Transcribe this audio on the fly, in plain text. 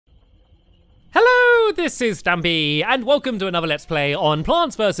this is Stampy, and welcome to another Let's Play on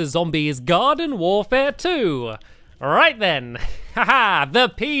Plants vs. Zombies Garden Warfare 2. Right then, haha, the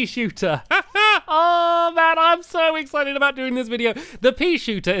Peashooter. Oh man, I'm so excited about doing this video. The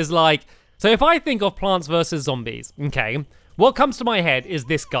Peashooter is like, so if I think of Plants vs. Zombies, okay, what comes to my head is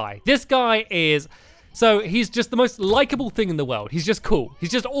this guy. This guy is, so he's just the most likable thing in the world. He's just cool.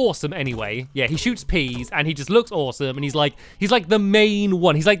 He's just awesome anyway. Yeah, he shoots peas and he just looks awesome, and he's like the main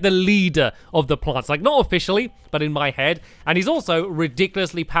one. He's like the leader of the plants. Like not officially, but in my head. And he's also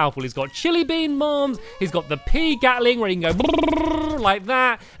ridiculously powerful. He's got chili bean bombs. He's got the pea gatling where he can go like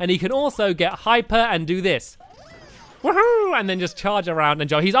that. And he can also get hyper and do this. Woohoo! And then just charge around and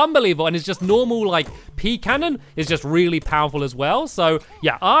jump. He's unbelievable, and his just normal like pea cannon is just really powerful as well. So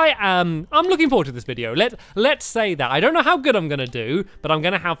yeah, I'm looking forward to this video. Let's say that. I don't know how good I'm gonna do, but I'm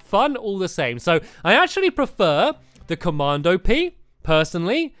gonna have fun all the same. So I actually prefer the commando pea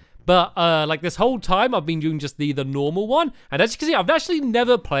personally, but like this whole time I've been doing just the normal one. And as you can see, I've actually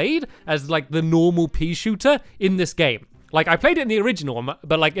never played as like the normal Peashooter in this game. Like, I played it in the original one,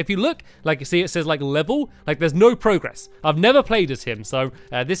 but like, if you look, like, you see it says like level, like there's no progress. I've never played as him, so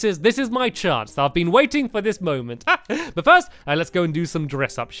this is my chance. I've been waiting for this moment. But first, let's go and do some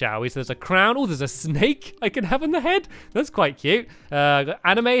dress up, shall we? So there's a crown. Oh, there's a snake I can have on the head. That's quite cute.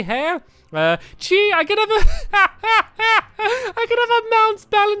 Anime hair. I could have a mounts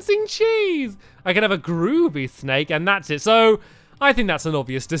balancing cheese. I could have a groovy snake, and that's it. So I think that's an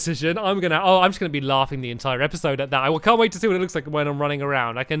obvious decision. I'm just gonna be laughing the entire episode at that. I can't wait to see what it looks like when I'm running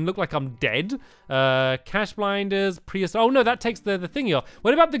around. I can look like I'm dead. Cash blinders, oh no, that takes the thingy off.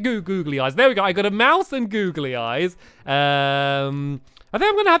 What about the googly eyes? There we go, I got a mouse and googly eyes. I think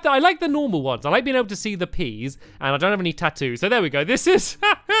I'm gonna have to, I like the normal ones. I like being able to see the peas, and I don't have any tattoos. So there we go, this is,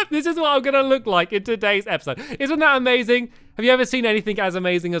 this is what I'm gonna look like in today's episode. Isn't that amazing? Have you ever seen anything as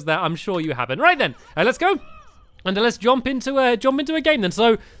amazing as that? I'm sure you haven't. Right then, let's go. And let's jump into a game then.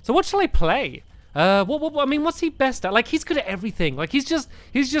 So what shall I play? I mean, what's he best at? Like, he's good at everything. Like, he's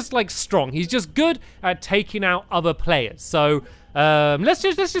just like strong. He's just good at taking out other players. So let's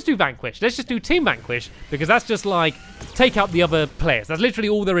just do Vanquish. Let's just do Team Vanquish, because that's just like take out the other players. That's literally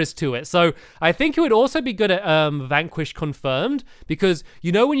all there is to it. So I think he would also be good at Vanquish Confirmed, because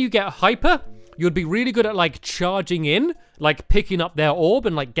you know when you get hyper, you'd be really good at like charging in, like picking up their orb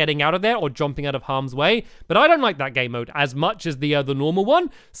and like getting out of there or jumping out of harm's way. But I don't like that game mode as much as the normal one.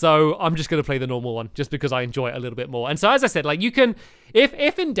 So I'm just gonna play the normal one just because I enjoy it a little bit more. And so as I said, like you can,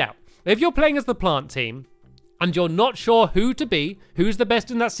 if in doubt, if you're playing as the plant team and you're not sure who to be, who's the best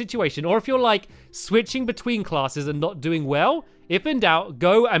in that situation, or if you're like switching between classes and not doing well, if in doubt,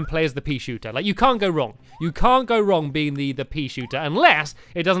 go and play as the Peashooter. Like, you can't go wrong. You can't go wrong being the Peashooter, unless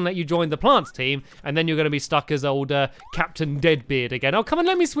it doesn't let you join the plants team, and then you're going to be stuck as old Captain Deadbeard again. Oh, come on,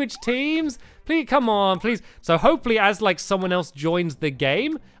 let me switch teams. Please, come on, please. So hopefully, as like someone else joins the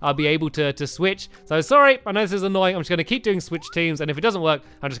game, I'll be able to switch. So sorry, I know this is annoying. I'm just going to keep doing switch teams, and if it doesn't work,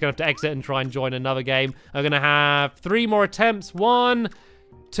 I'm just going to have to exit and try and join another game. I'm going to have 3 more attempts. 1,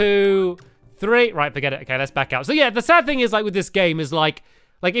 2, 3. Right, forget it. Okay, let's back out. So yeah, the sad thing is like with this game is like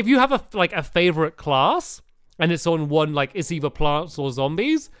if you have a favorite class and it's on one, like it's either plants or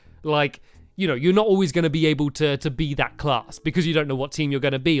zombies, like, you know, you're not always going to be able to be that class because you don't know what team you're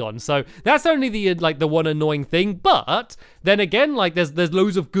going to be on. So that's only the one annoying thing. But then again, like there's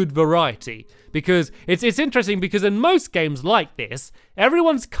loads of good variety, because it's interesting, because in most games like this,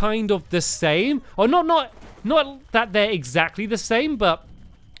 everyone's kind of the same, or not that they're exactly the same, but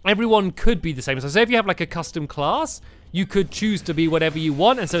everyone could be the same. So say if you have like a custom class, you could choose to be whatever you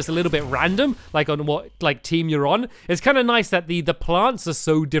want, and so it's a little bit random, like on what like team you're on. It's kind of nice that the plants are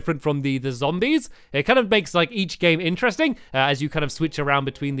so different from the zombies. It kind of makes like each game interesting as you kind of switch around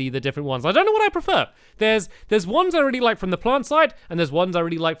between the different ones. I don't know what I prefer. There's ones I really like from the plant side, and there's ones I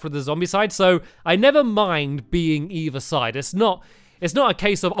really like from the zombie side. So I never mind being either side. It's not a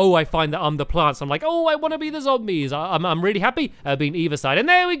case of, oh, I find that I'm the plants, I'm like, oh, I want to be the zombies. I'm really happy being either side. And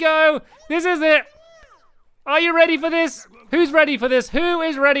there we go. This is it. Are you ready for this? Who's ready for this? Who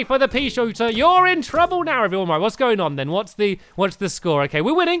is ready for the Peashooter? You're in trouble now, everyone. Right, what's going on then? What's the score? Okay,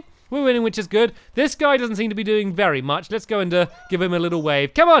 we're winning. We're winning, which is good. This guy doesn't seem to be doing very much. Let's go and give him a little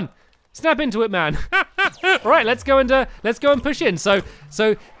wave. Come on. Snap into it, man. Right, let's go and push in. So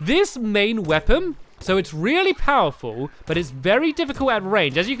this main weapon, so it's really powerful, but it's very difficult at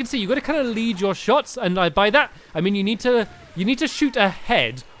range. As you can see, you've got to kind of lead your shots, and by that, I mean you need to shoot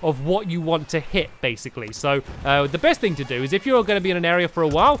ahead of what you want to hit, basically. So the best thing to do is, if you're going to be in an area for a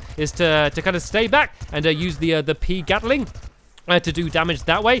while, is to kind of stay back and use the pea gatling to do damage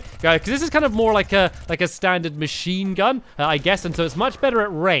that way, because this is kind of more like a standard machine gun, I guess, and so it's much better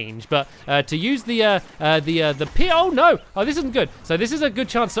at range. But to use the oh no, oh this isn't good. So this is a good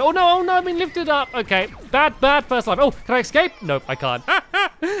chance to, oh no, I've been lifted up. Okay, bad first life. Oh, can I escape? Nope, I can't.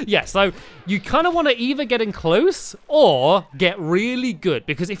 Yeah, so you kind of want to either get in close or get really good,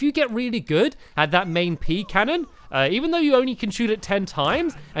 because if you get really good at that main P cannon, even though you only can shoot it 10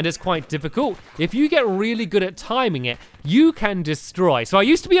 times and it's quite difficult, if you get really good at timing it, you can destroy. So I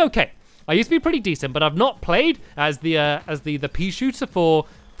used to be okay. I used to be pretty decent, but I've not played as the Peashooter for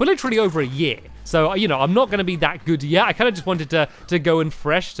literally over a year. So, you know, I'm not going to be that good yet. I kind of just wanted to go in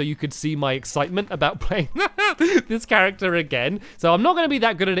fresh so you could see my excitement about playing this character again. So I'm not going to be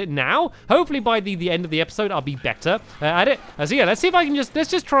that good at it now. Hopefully by the end of the episode, I'll be better at it. So yeah, let's see if I can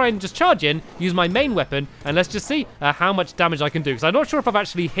let's just try and just charge in, use my main weapon, and let's just see how much damage I can do. Because I'm not sure if I've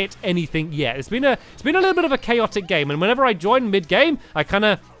actually hit anything yet. It's been a little bit of a chaotic game, and whenever I join mid-game, I kind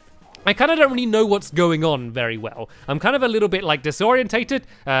of don't really know what's going on very well. I'm kind of a little bit like disorientated,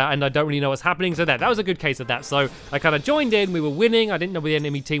 and I don't really know what's happening. So that was a good case of that. So I kind of joined in, we were winning, I didn't know where the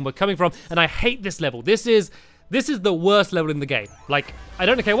enemy team were coming from, and I hate this level. This is the worst level in the game. Like, I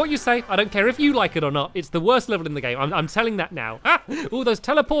don't care what you say, I don't care if you like it or not, it's the worst level in the game. I'm telling that now. All those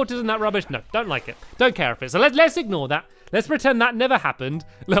teleporters and that rubbish, no, don't like it. Don't care if it. So let's ignore that. Let's pretend that never happened.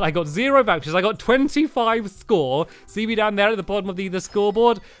 Look, I got 0 vouchers. I got 25 score. See me down there at the bottom of the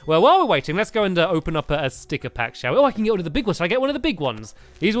scoreboard? Well, while we're waiting, let's go and open up a sticker pack, shall we? Oh, I can get one of the big ones. Should I get one of the big ones?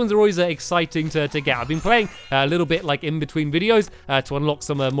 These ones are always exciting to get. I've been playing a little bit like in between videos to unlock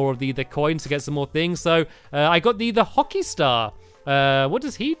some more of the coins to get some more things. So I got the hockey star. What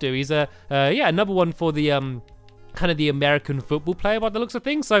does he do? He's yeah, another one for the kind of the American football player by the looks of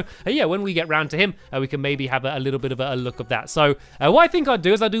things. So yeah, when we get round to him, we can maybe have a little bit of a look of that. So what I think I'll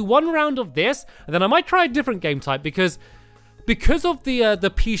do is I'll do one round of this, and then I might try a different game type, because of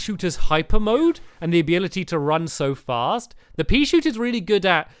the Peashooter's hyper mode and the ability to run so fast. The Peashooter's really good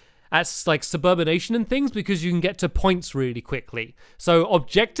at like suburbanation and things, because you can get to points really quickly. So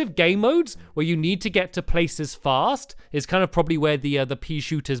objective game modes where you need to get to places fast is kind of probably where the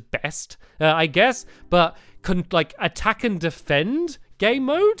Peashooter's best, I guess. But like attack and defend game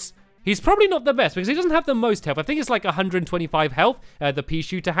modes, he's probably not the best, because he doesn't have the most health. I think it's like 125 health the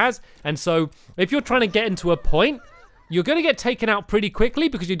Peashooter has. And so if you're trying to get into a point, you're going to get taken out pretty quickly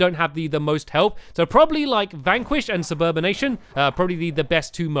because you don't have the most health. So probably like Vanquish and Suburbanation, probably the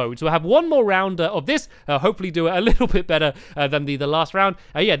best 2 modes. We'll have one more round of this, hopefully do it a little bit better than the last round.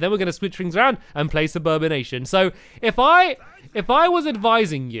 Yeah, then we're going to switch things around and play Suburbanation. So if I was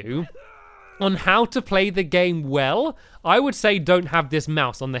advising you on how to play the game well, I would say don't have this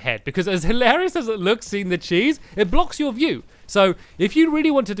mouse on the head, because as hilarious as it looks seeing the cheese, it blocks your view. So if you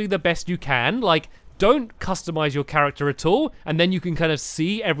really want to do the best you can, like, don't customize your character at all, and then you can kind of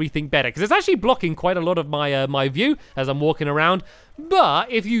see everything better, because it's actually blocking quite a lot of my my view as I'm walking around. But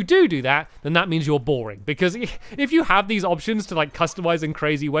if you do that, then that means you're boring, because if you have these options to like customize in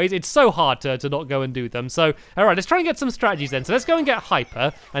crazy ways, it's so hard to not go and do them. So, all right, let's try and get some strategies then. So let's go and get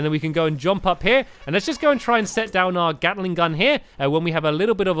hyper, and then we can go and jump up here, and let's just go and try and set down our Gatling gun here when we have a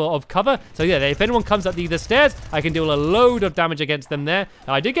little bit of cover. So yeah, if anyone comes up the stairs, I can deal a load of damage against them there.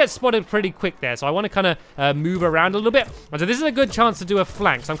 I did get spotted pretty quick there, so I want to kind of move around a little bit. And so this is a good chance to do a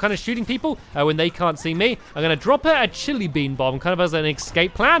flank. So I'm kind of shooting people when they can't see me. I'm going to drop a chili bean bomb, kind of as an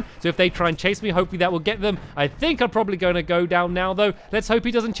escape plan. So if they try and chase me, hopefully that will get them. I think I'm probably going to go down now, though. Let's hope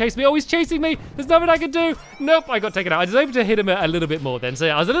he doesn't chase me. Oh, he's chasing me. There's nothing I can do. Nope, I got taken out. I was able to hit him a little bit more then. So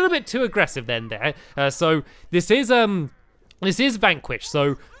yeah, I was a little bit too aggressive then there. So this is Vanquish.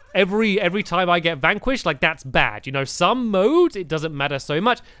 So every time I get vanquished, like, that's bad. You know, some modes it doesn't matter so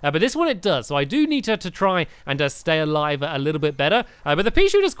much, but this one it does. So I do need to try and stay alive a little bit better. But the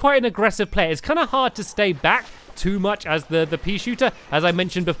Peashooter's quite an aggressive player. It's kind of hard to stay back too much as the Peashooter, as I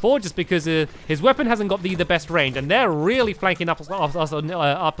mentioned before, just because his weapon hasn't got the best range, and they're really flanking up on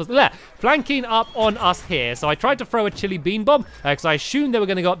us here. So I tried to throw a chili bean bomb because I assumed they were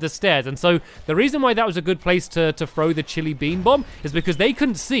going to go up the stairs, and so the reason why that was a good place to throw the chili bean bomb is because they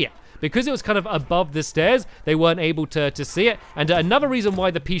couldn't see it. Because it was kind of above the stairs, they weren't able to see it. And another reason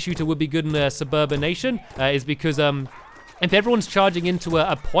why the Peashooter would be good in Suburbanation is because if everyone's charging into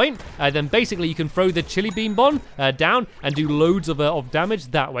a point, then basically you can throw the chili bean bomb down and do loads of damage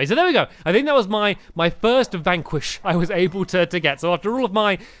that way. So there we go. I think that was my first vanquish I was able to get. So after all of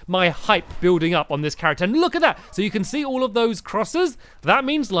my hype building up on this character, and look at that. So you can see all of those crosses. That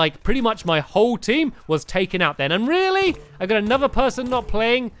means like pretty much my whole team was taken out then. And really, I got another person not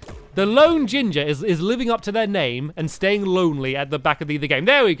playing. The lone ginger is living up to their name and staying lonely at the back of the game.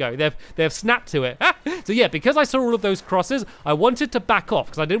 There we go. They've snapped to it. So yeah, because I saw all of those crosses, I wanted to back off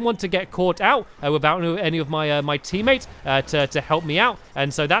because I didn't want to get caught out without any of my teammates to help me out.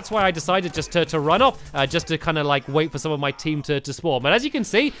 And so that's why I decided just to run off, just to kind of like wait for some of my team to spawn. But as you can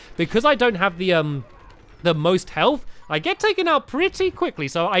see, because I don't have the most health, I get taken out pretty quickly.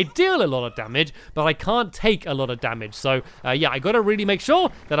 So I deal a lot of damage, but I can't take a lot of damage. So yeah, I got to really make sure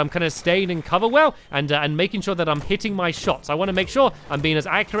that I'm kind of staying in cover well and making sure that I'm hitting my shots. I want to make sure I'm being as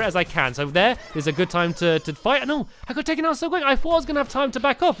accurate as I can. So there is a good time to fight. No, I got taken out so quick. I thought I was going to have time to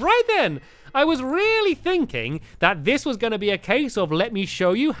back off right then. I was really thinking that this was going to be a case of let me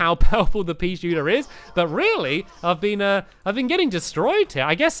show you how powerful the Peashooter is, but really I've been getting destroyed here.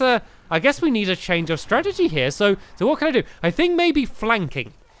 I guess we need a change of strategy here. So what can I do? I think maybe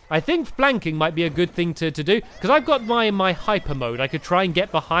flanking. I think flanking might be a good thing to do because I've got my hyper mode. I could try and get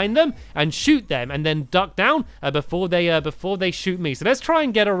behind them and shoot them and then duck down before they shoot me. So let's try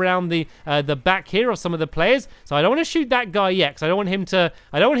and get around the back here of some of the players. So I don't want to shoot that guy yet because I don't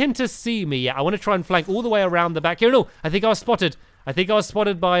want him to see me yet. I want to try and flank all the way around the back here. No, I think I was spotted. I think I was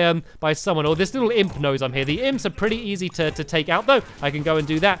spotted by someone. Oh, this little imp knows I'm here. The imps are pretty easy to take out, though. I can go and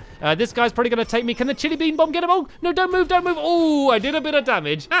do that. This guy's probably going to take me. Can the chili bean bomb get him? Oh, no, don't move, don't move. Oh, I did a bit of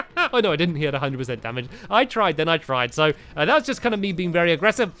damage. Oh, no, I didn't hit 100% damage. I tried. So that was just kind of me being very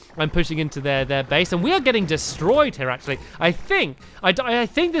aggressive. I'm pushing into their base, and we are getting destroyed here, actually. I think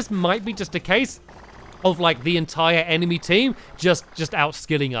this might be just a case of, like, the entire enemy team just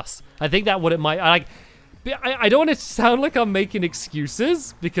outskilling us. I think that's what it might... I don't want to sound like I'm making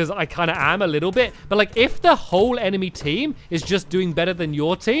excuses because I kind of am a little bit, but like if the whole enemy team is just doing better than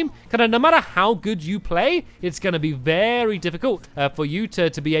your team, kind of no matter how good you play, it's going to be very difficult for you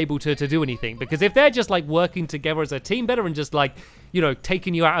to be able to do anything, because if they're just like working together as a team better and just like, you know,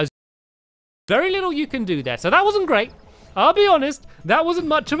 taking you out, as very little you can do there. So that wasn't great. I'll be honest, that wasn't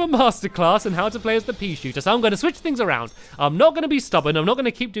much of a masterclass in how to play as the Peashooter, so I'm going to switch things around. I'm not going to be stubborn. I'm not going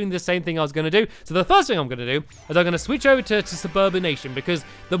to keep doing the same thing I was going to do. So the first thing I'm going to do is I'm going to switch over to Suburbanation, because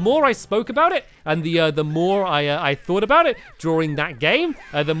the more I spoke about it and the more I thought about it during that game,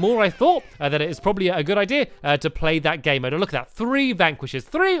 the more I thought that it is probably a good idea to play that game mode. Look at that, 3 vanquishes.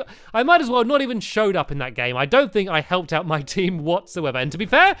 3, I might as well not even showed up in that game. I don't think I helped out my team whatsoever. And to be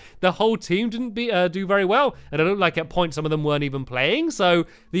fair, the whole team didn't do very well, and it looked like at points some of them weren't even playing, so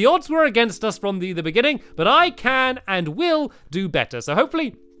the odds were against us from the beginning, but I can and will do better. So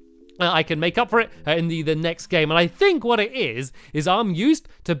hopefully I can make up for it in the next game. And I think what it is I'm used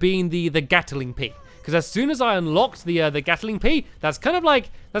to being the Gatling P. Because as soon as I unlocked the Gatling P, that's kind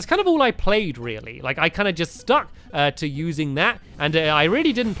of all I played, really. Like, I kind of just stuck to using that, and I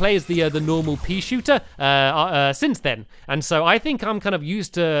really didn't play as the normal Peashooter since then. And so I think I'm kind of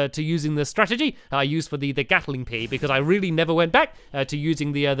used to using the strategy I used for the Gatling P, because I really never went back to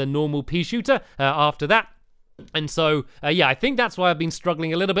using the normal Peashooter after that. And so, yeah, I think that's why I've been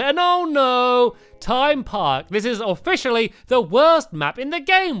struggling a little bit. And oh no, Time Park. This is officially the worst map in the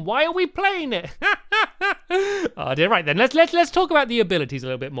game. Why are we playing it? Oh dear, right then, let's talk about the abilities a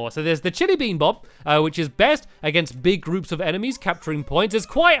little bit more. So there's the Chili Bean Bomb, which is best against big groups of enemies capturing points. It's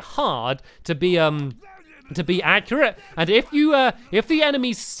quite hard to be accurate, and if the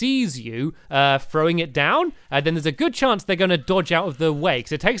enemy sees you throwing it down, then there's a good chance they're going to dodge out of the way,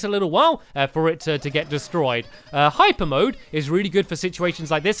 because it takes a little while for it to get destroyed. Hyper mode is really good for situations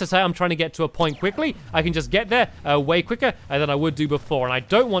like this. So say I'm trying to get to a point quickly, I can just get there way quicker than I would do before, and I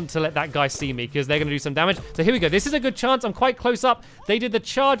don't want to let that guy see me because they're going to do some damage. So here we go. This is a good chance. I'm quite close up. They did the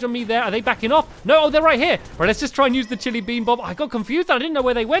charge on me there. Are they backing off? No, oh, they're right here. Right, let's just try and use the Chili Bean Bomb. I got confused. I didn't know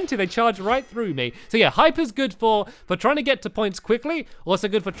where they went to. They charged right through me. So yeah, Hyper's good for trying to get to points quickly, also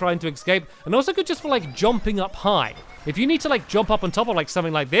good for trying to escape, and also good just for like jumping up high. If you need to like jump up on top of like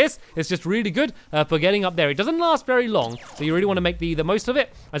something like this, it's just really good for getting up there. It doesn't last very long, so you really want to make the most of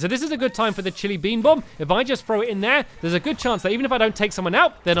it. And so this is a good time for the Chili Bean Bomb. If I just throw it in there, there's a good chance that even if I don't take someone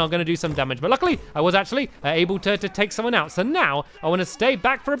out, then I'm going to do some damage. But luckily, I was actually able to take someone out. So now I want to stay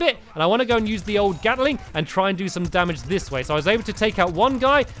back for a bit, and I want to go and use the old Gatling and try and do some damage this way. So I was able to take out one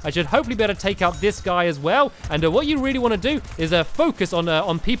guy. I should hopefully be able to take out this guy as well. And what you really want to do is focus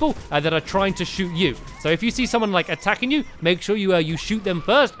on people that are trying to shoot you. So if you see someone like attacking attacking you, make sure you shoot them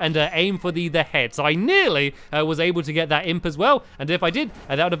first and aim for the head. So I nearly was able to get that imp as well, and if I did,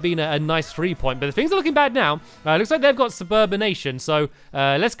 that would have been a nice 3-point. But things are looking bad now. Looks like they've got suburbanation, so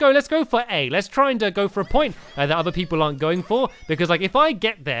let's go for A. Let's try and go for a point that other people aren't going for, because like if I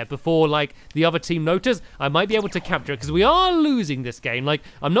get there before like the other team notice, I might be able to capture it, because we are losing this game. Like,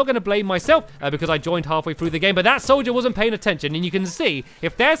 I'm not going to blame myself because I joined halfway through the game, but that soldier wasn't paying attention, and you can see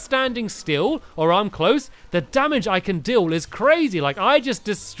if they're standing still or I'm close, the damage I can deal is crazy. Like, I just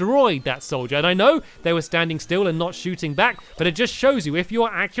destroyed that soldier, and I know they were standing still and not shooting back, but it just shows you if you're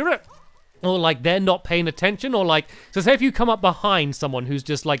accurate, or like they're not paying attention, or like, so say if you come up behind someone who's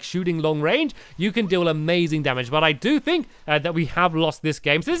just like shooting long range, you can deal amazing damage. But I do think that we have lost this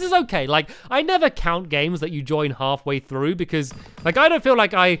game, so this is okay. Like, I never count games that you join halfway through, because like I don't feel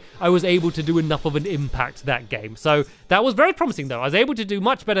like I was able to do enough of an impact that game. So that was very promising though. I was able to do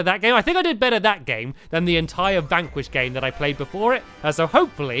much better that game. I think I did better that game than the entire Vanquish game that I played before it. So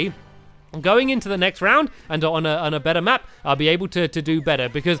hopefully, going into the next round and on a better map, I'll be able to do better,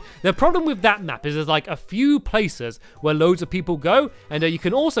 because the problem with that map is there's like a few places where loads of people go, and you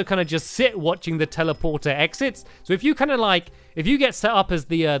can also kind of just sit watching the teleporter exits. So if you kind of like, if you get set up as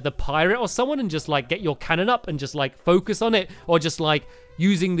the pirate or someone and just like get your cannon up and just like focus on it, or just like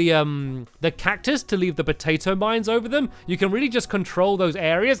using the cactus to leave the potato mines over them, you can really just control those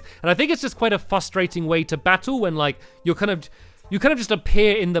areas. And I think it's just quite a frustrating way to battle when like you kind of just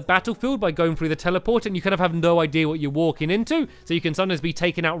appear in the battlefield by going through the teleport, and you kind of have no idea what you're walking into. So you can sometimes be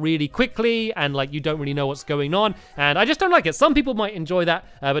taken out really quickly, and like you don't really know what's going on. And I just don't like it. Some people might enjoy that,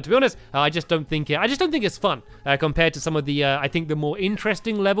 but to be honest, I just don't think it's fun compared to some of the I think the more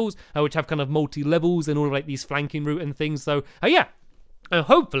interesting levels, which have kind of multi-levels and all of like these flanking route and things. So yeah.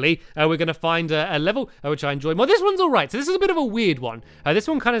 Hopefully, we're going to find a level which I enjoy more. This one's all right. So this is a bit of a weird one. This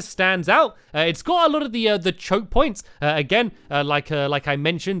one kind of stands out. It's got a lot of the choke points. Again, like I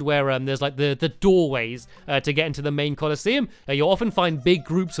mentioned, where there's like the doorways to get into the main Colosseum. You'll often find big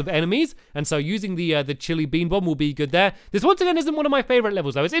groups of enemies, and so using the chili bean bomb will be good there. This once again isn't one of my favorite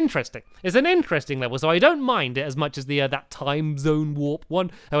levels though. It's interesting. It's an interesting level, so I don't mind it as much as the that time zone warp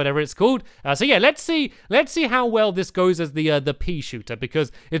one, or whatever it's called. So yeah, let's see how well this goes as the Peashooter,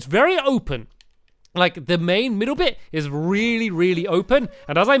 because it's very open. Like, the main middle bit is really, really open.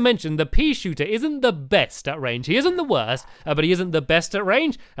 And as I mentioned, the Peashooter isn't the best at range. He isn't the worst, but he isn't the best at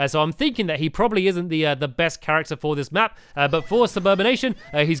range. So I'm thinking that he probably isn't the best character for this map. But for Suburbanation,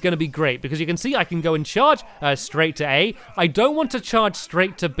 he's going to be great. Because you can see I can go and charge straight to A. I don't want to charge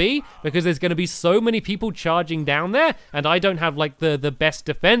straight to B, because there's going to be so many people charging down there. And I don't have, like, the best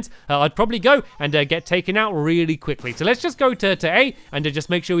defense. I'd probably go and get taken out really quickly. So let's just go to A and just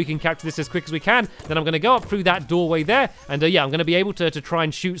make sure we can capture this as quick as we can. Then I'm going to go up through that doorway there, and yeah, I'm going to be able to try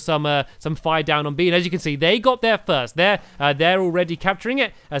and shoot some fire down on B. And as you can see, they got there first. They're already capturing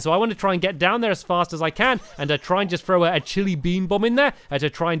it, so I want to try and get down there as fast as I can, and try and just throw a chili bean bomb in there to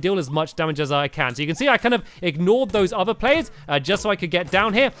try and deal as much damage as I can. So you can see I kind of ignored those other players just so I could get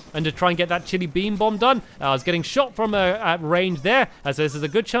down here and to try and get that chili bean bomb done. I was getting shot from at range there, so this is a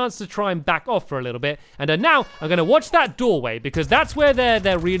good chance to try and back off for a little bit. And now I'm going to watch that doorway, because that's where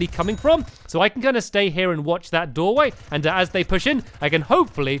they're really coming from. So I can kind of stay here and watch that doorway, and as they push in, I can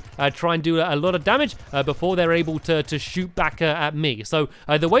hopefully try and do a lot of damage before they're able to shoot back at me. So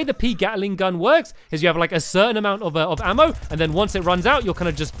the way the P Gatling gun works is you have like a certain amount of ammo, and then once it runs out, you'll kind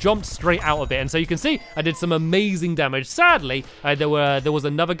of just jump straight out of it. And so you can see I did some amazing damage. Sadly, there was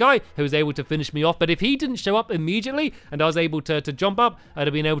another guy who was able to finish me off, but if he didn't show up immediately and I was able to jump up, I'd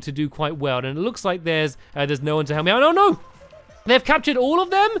have been able to do quite well. And it looks like there's no one to help me out. Oh no! They've captured all of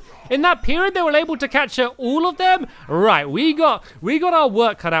them? In that period, they were able to capture all of them? Right, we got our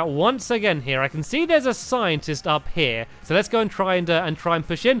work cut out once again here. I can see there's a scientist up here. So let's go and try and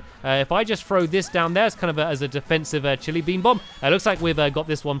push in. If I just throw this down there, it's kind of as a defensive chili bean bomb. It looks like we've got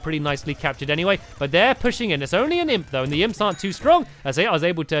this one pretty nicely captured anyway. But they're pushing in. It's only an imp though, and the imps aren't too strong. So yeah, I was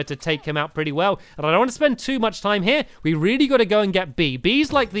able to take him out pretty well. And I don't want to spend too much time here. We really got to go and get B.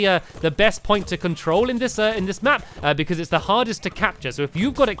 B's like the best point to control in this map, because it's the hardest to capture. So if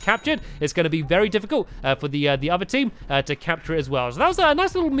you've got it captured, it's going to be very difficult for the other team to capture it as well. So that was a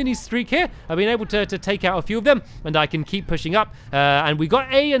nice little mini streak here. I've been able to take out a few of them, and I can keep pushing up. And we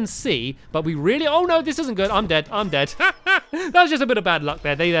got A and C, but we really... Oh no, this isn't good. I'm dead. I'm dead. That was just a bit of bad luck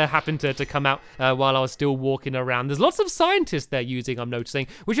there. They happened to come out while I was still walking around. There's lots of scientists they're using, I'm noticing,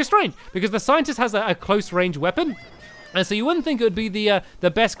 which is strange, because the scientist has a close range weapon. And so you wouldn't think it would be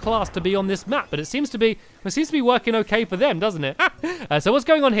the best class to be on this map, but it seems to be working okay for them, doesn't it? So what's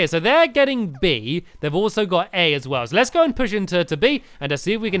going on here? So they're getting B. They've also got A as well. So let's go and push into B and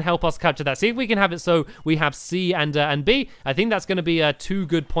see if we can help us capture that. See if we can have it so we have C and B. I think that's going to be 2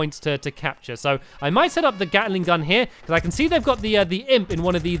 good points to capture. So I might set up the Gatling gun here because I can see they've got the imp in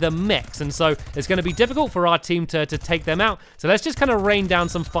one of the mechs, and so it's going to be difficult for our team to take them out. So let's just kind of rain down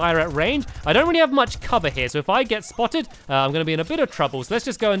some fire at range. I don't really have much cover here, so if I get spotted, I'm going to be in a bit of trouble. So let's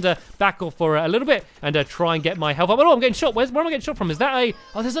just go and back off for a little bit and try and get my health up. Oh, I'm getting shot. Where am I getting shot from? Is that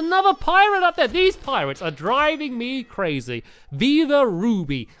oh, there's another pirate up there. These pirates are driving me crazy. Viva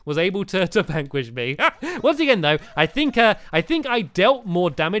Ruby was able to vanquish me. Once again, though, I think I dealt more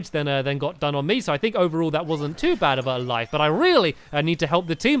damage than got done on me. So I think overall that wasn't too bad of a life. But I really need to help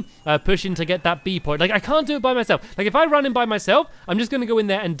the team push in to get that B point. Like, I can't do it by myself. Like, if I run in by myself, I'm just going to go in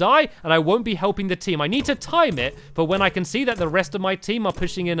there and die, and I won't be helping the team. I need to time it for when I can see that the rest of my team are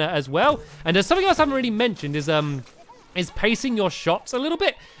pushing in as well. And there's something else I haven't really mentioned is pacing your shots a little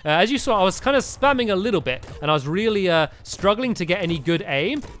bit. As you saw, I was kind of spamming a little bit, and I was really struggling to get any good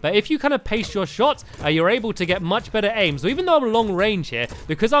aim. But if you kind of pace your shots, you're able to get much better aim. So even though I'm long range here,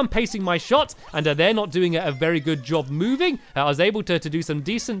 because I'm pacing my shots and they're not doing a very good job moving, I was able to do some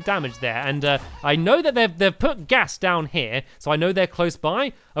decent damage there. And I know that they've put gas down here, so I know they're close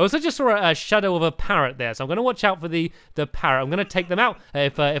by. I also just saw a shadow of a parrot there, so I'm going to watch out for the parrot. I'm going to take them out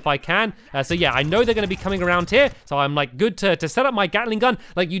if I can. So yeah, I know they're going to be coming around here, so I'm like good to set up my Gatling gun.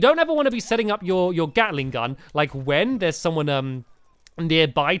 Like, you don't ever want to be setting up your Gatling gun like when there's someone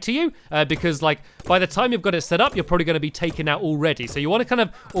nearby to you, because like by the time you've got it set up, you're probably going to be taken out already. So you want to kind of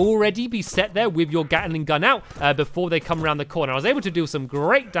already be set there with your Gatling gun out before they come around the corner. I was able to do some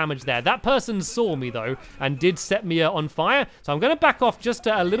great damage there. That person saw me though and did set me on fire. So I'm going to back off just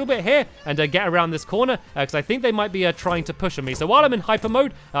a little bit here and get around this corner because I think they might be trying to push on me. So while I'm in hyper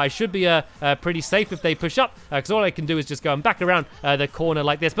mode, I should be pretty safe if they push up, because all I can do is just go and back around the corner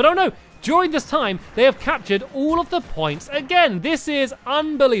like this. But oh no! During this time, they have captured all of the points again. This is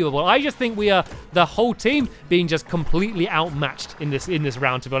unbelievable. I just think we are, the whole team, being just completely outmatched in this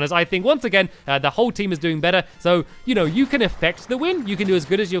round, to be honest. I think, once again, the whole team is doing better. So, you know, you can affect the win. You can do as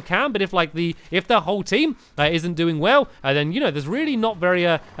good as you can. But if the whole team isn't doing well, then, you know, there's really not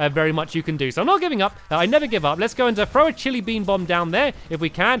very much you can do. So I'm not giving up. I never give up. Let's go and throw a chili bean bomb down there if we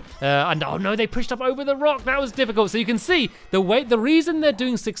can. And oh no, they pushed up over the rock. That was difficult. So you can see the reason they're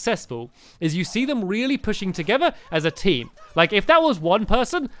doing successful is you see them really pushing together as a team. Like, if that was one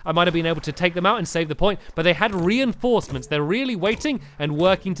person, I might have been able to take them out and save the point, but they had reinforcements. They're really waiting and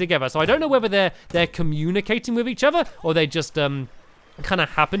working together. So I don't know whether they're communicating with each other or they just kind of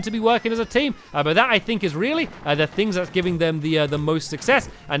happen to be working as a team, but that I think is really the things that's giving them the most success,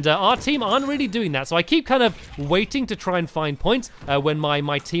 and our team aren't really doing that. So I keep kind of waiting to try and find points when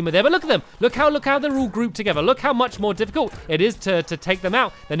my team are there. But look at them, look how they're all grouped together. Look how much more difficult it is to take them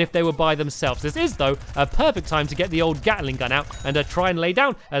out than if they were by themselves. This is though a perfect time to get the old Gatling gun out and try and lay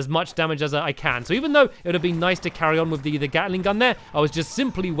down as much damage as I can. So even though it would have been nice to carry on with the Gatling gun there, I was just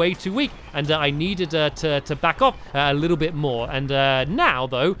simply way too weak, and I needed to back off a little bit more. And now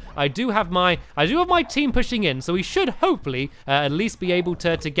though, I do have my team pushing in, so we should hopefully at least be able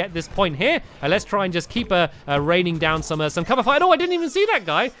to get this point here. Let's try and just keep raining down some cover fire. Oh, I didn't even see that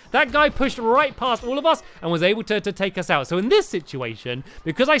guy. That guy pushed right past all of us and was able to take us out. So in this situation,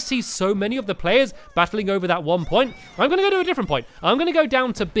 because I see so many of the players battling over that one point, I'm going to go to a different point. I'm going to go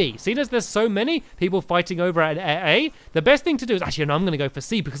down to B. Seeing as there's so many people fighting over at A, the best thing to do is, actually, no, I'm going to go for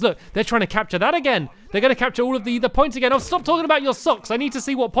C, because look, they're trying to capture that again. They're going to capture all of the points again. Oh, stop talking about your socks. I need to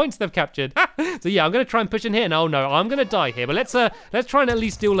see what points they've captured. So yeah, I'm going to try and push in here. No, I'm going to die here. But let's try and at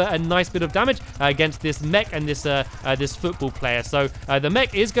least deal a nice bit of damage against this mech and this football player. So the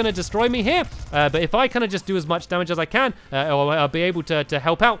mech is going to destroy me here. But if I kind of just do as much damage as I can, I'll be able to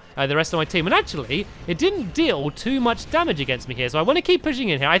help out the rest of my team. And actually, it didn't deal too much damage against me here. So I want to keep pushing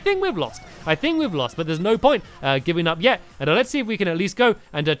in here. I think we've lost. But there's no point giving up yet. And let's see if we can at least go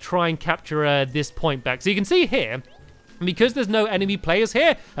and try and capture this point back. So you can see here, because there's no enemy players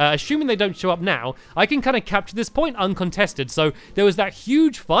here, assuming they don't show up now, I can kind of capture this point uncontested. So there was that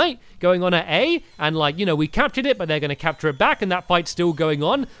huge fight going on at A, and like, you know, we captured it, but they're going to capture it back, and that fight's still going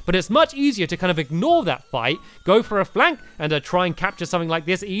on. But it's much easier to kind of ignore that fight, go for a flank, and try and capture something like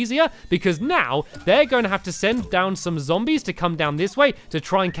this easier, because now they're going to have to send down some zombies to come down this way to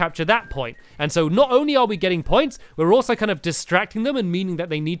try and capture that point. And so not only are we getting points, we're also kind of distracting them and meaning that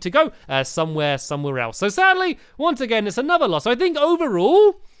they need to go somewhere else. So sadly, once again, it's another loss. So I think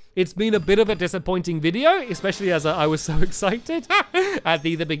overall, it's been a bit of a disappointing video, especially as I was so excited at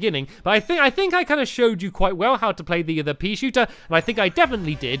the beginning. But I think I kind of showed you quite well how to play the Peashooter, and I think I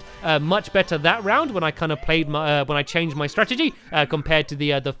definitely did much better that round when I kind of played my when I changed my strategy compared to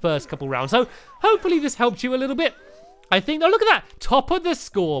the first couple rounds. So hopefully this helped you a little bit. I think, oh, look at that, top of the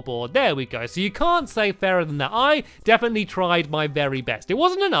scoreboard. There we go. So you can't say fairer than that. I definitely tried my very best. It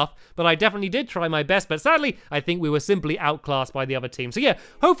wasn't enough, but I definitely did try my best. But sadly, I think we were simply outclassed by the other team. So yeah,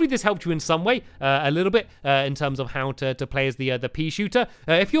 hopefully this helped you in some way, a little bit, in terms of how to play as the Peashooter.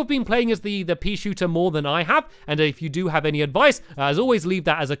 If you've been playing as the Peashooter more than I have, and if you do have any advice, as always, leave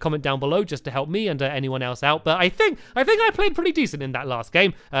that as a comment down below just to help me and anyone else out. But I think I played pretty decent in that last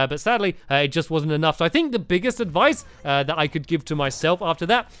game, but sadly, it just wasn't enough. So I think the biggest advice that I could give to myself after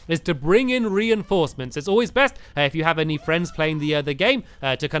that is to bring in reinforcements. It's always best if you have any friends playing the game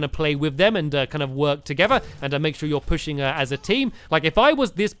to kind of play with them and kind of work together and make sure you're pushing as a team. Like if I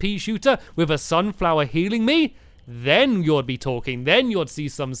was this Peashooter with a sunflower healing me, then you'd be talking, then you'd see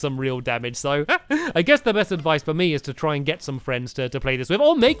some real damage. So I guess the best advice for me is to try and get some friends to play this with,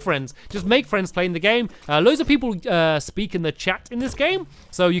 or make friends. Just make friends playing the game. Loads of people speak in the chat in this game,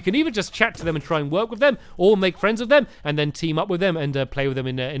 so you can either just chat to them and try and work with them, or make friends with them and then team up with them and play with them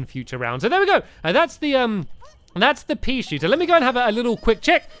in future rounds. So there we go. That's the Peashooter. Let me go and have a little quick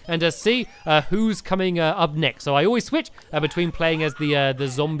check and see who's coming up next. So I always switch between playing as the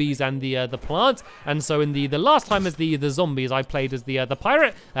zombies and the plants. And so in the last time as the zombies, I played as the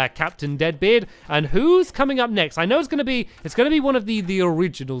pirate, Captain Deadbeard. And who's coming up next? I know it's gonna be one of the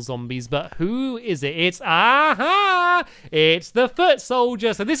original zombies, but who is it? It's it's the Foot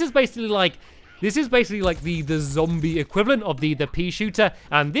Soldier. So this is basically like the zombie equivalent of the Peashooter,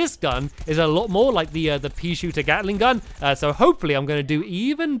 and this gun is a lot more like the Peashooter Gatling gun, so hopefully I'm going to do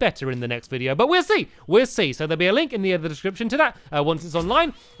even better in the next video, but we'll see. So there'll be a link in the description to that once it's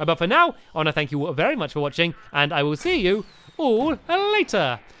online, but for now, I want to thank you all very much for watching, and I will see you all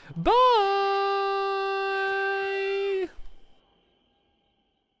later. Bye!